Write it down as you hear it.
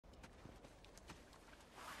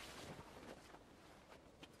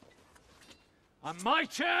And my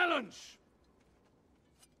challenge,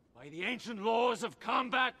 by the ancient laws of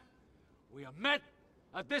combat, we are met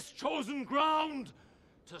at this chosen ground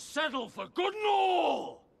to settle for good and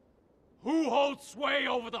all who holds sway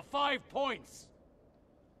over the 5 points.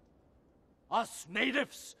 Us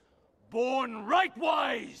natives, born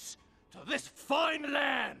rightwise to this fine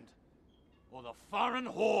land, or the foreign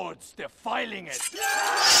hordes defiling it.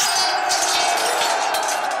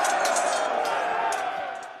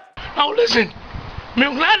 Now listen, me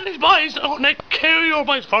and glad these boys are gonna kill your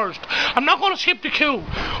boys first. I'm not gonna skip the queue,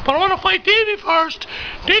 but I wanna fight Davey first,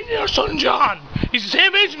 then your son John. He's the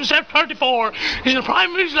same age as myself, 34. He's in the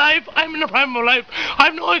prime of his life, I'm in the prime of my life. I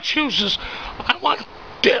have no excuses. I want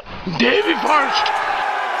Davey first.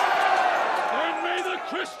 Then may the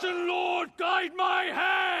Christian Lord guide my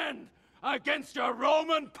hand against your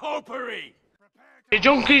Roman popery. You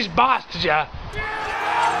junkies bastards, yeah.